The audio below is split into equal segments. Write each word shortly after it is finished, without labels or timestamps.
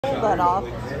that off.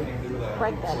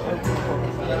 Break that open for me.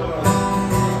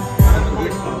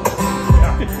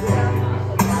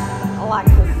 I like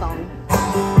this song.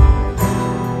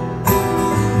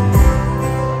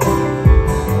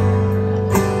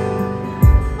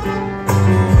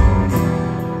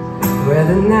 Where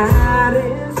the night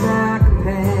is my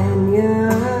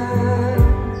companion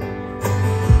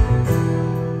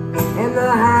and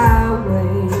the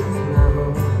highways my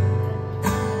home.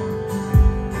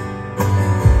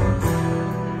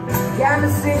 Got to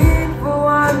sing for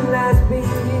one last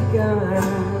begun.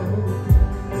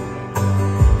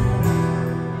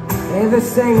 Every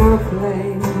single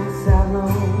place I've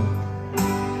known.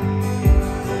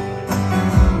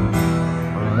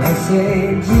 They say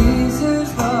Jesus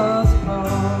was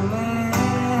holy.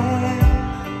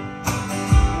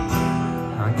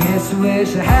 I guess I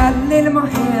wish I had a little more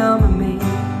him in me.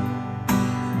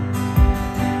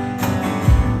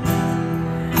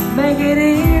 Make it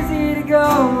easy to go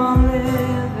on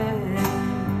living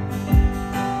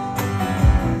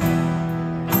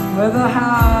with a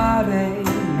heartache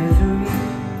and misery.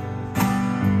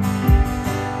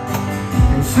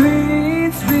 And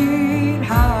sweet, sweet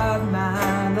heart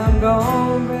mine, I'm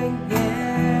gonna break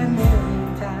it many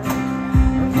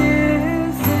times.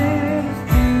 This is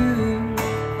too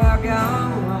far gone.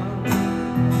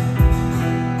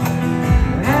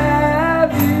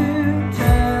 Have you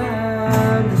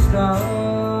turned to stone?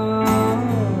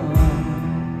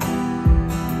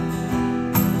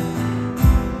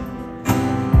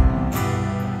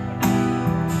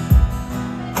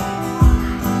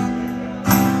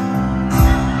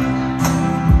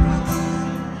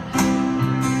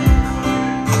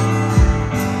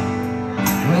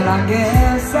 Well, I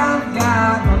guess I've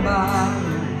got my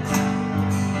body.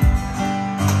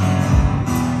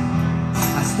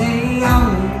 I stay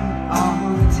on it all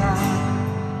the time,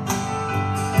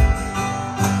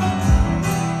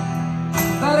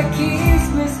 but it keeps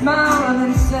me smiling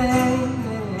and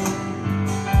singing.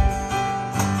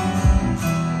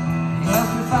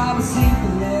 Helps me fall asleep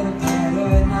a little better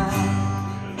at night.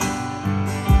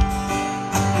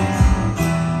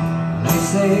 They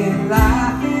say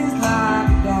life is like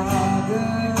a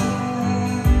dagger,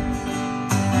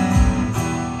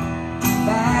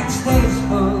 backstage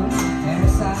full of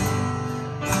parasites.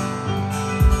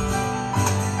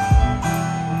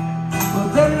 Well,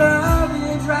 then